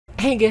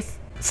Hey guys,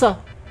 so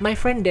my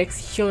friend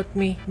Dex showed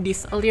me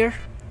this earlier.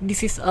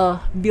 This is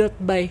built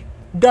by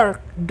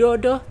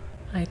darkdodo.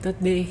 I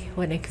thought they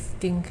went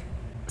extinct.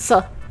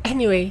 So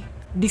anyway,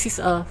 this is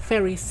a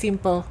very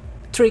simple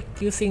trick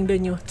using the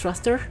new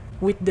thruster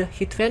with the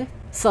heat fan.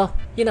 So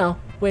you know,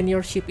 when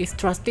your ship is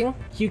thrusting,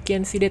 you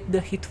can see that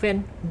the heat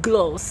fan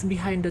glows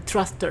behind the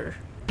thruster,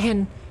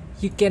 and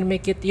you can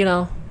make it, you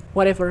know,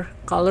 whatever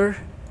color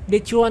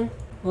that you want,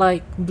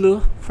 like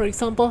blue for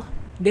example.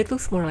 That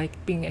looks more like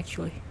pink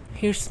actually.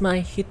 Here's my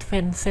heat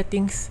fan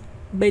settings,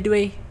 by the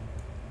way.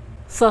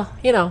 So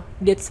you know,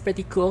 that's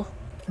pretty cool.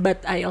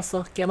 But I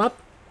also came up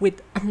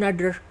with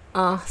another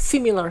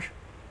similar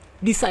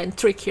design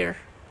trick here.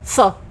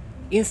 So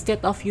instead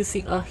of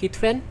using a heat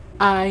fan,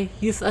 I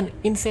use an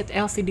inset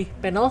LCD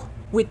panel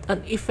with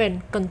an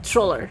event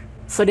controller,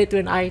 so that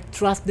when I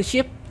thrust the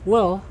ship,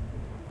 well,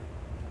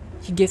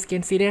 you guys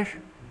can see there,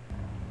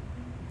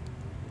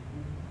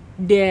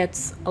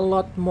 that's a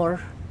lot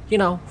more, you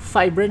know,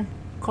 vibrant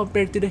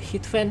compared to the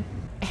heat fan.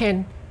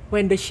 And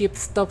when the ship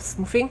stops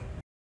moving,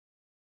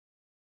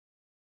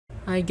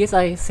 I guess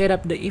I set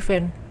up the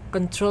event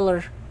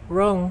controller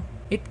wrong.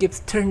 It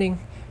keeps turning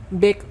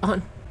back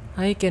on.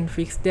 I can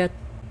fix that.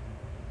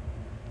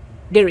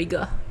 There we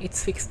go,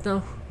 it's fixed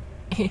now.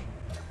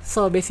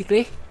 So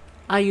basically,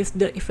 I use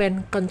the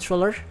event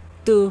controller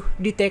to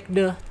detect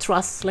the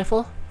thrust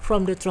level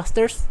from the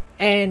thrusters,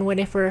 and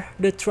whenever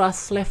the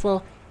thrust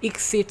level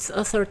exceeds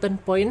a certain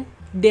point,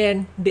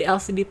 then the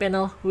LCD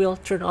panel will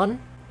turn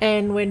on,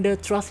 and when the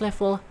thrust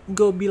level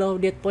go below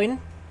that point,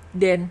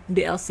 then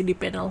the LCD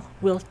panel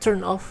will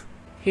turn off.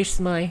 Here's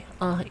my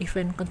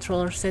event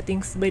controller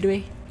settings, by the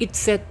way. It's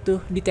set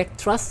to detect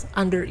thrust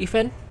under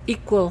event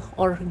equal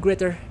or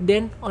greater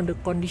than on the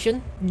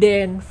condition,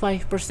 then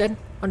 5%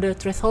 on the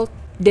threshold.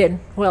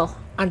 Then, well,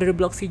 under the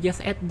blocks you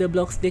just add the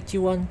blocks that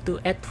you want to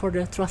add for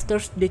the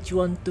thrusters that you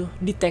want to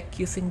detect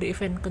using the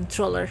event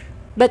controller.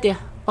 But yeah,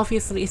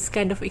 obviously it's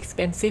kind of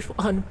expensive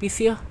on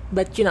PC,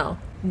 but you know,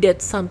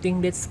 that's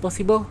something that's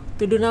possible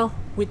to do now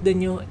with the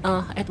new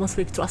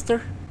atmospheric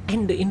thruster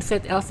and the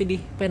inset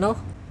LCD panel.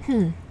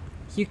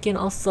 You can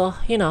also,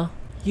 you know,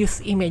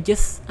 use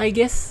images, I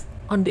guess,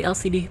 on the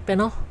LCD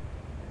panel.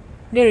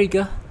 There you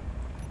go.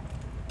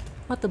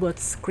 What about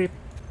script?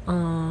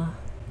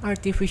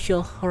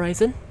 Artificial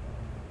horizon?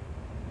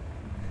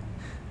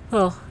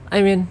 Well,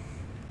 I mean,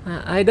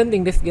 I don't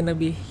think that's gonna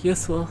be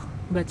useful,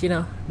 but you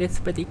know, that's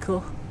pretty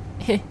cool.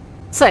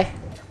 So,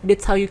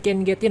 that's how you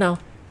can get, you know,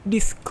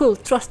 these cool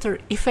thruster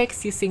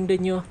effects using the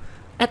new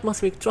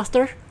atmospheric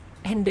thruster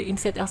and the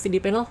inset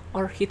LCD panel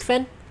or heat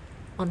fan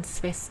on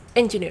Space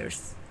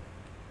Engineers.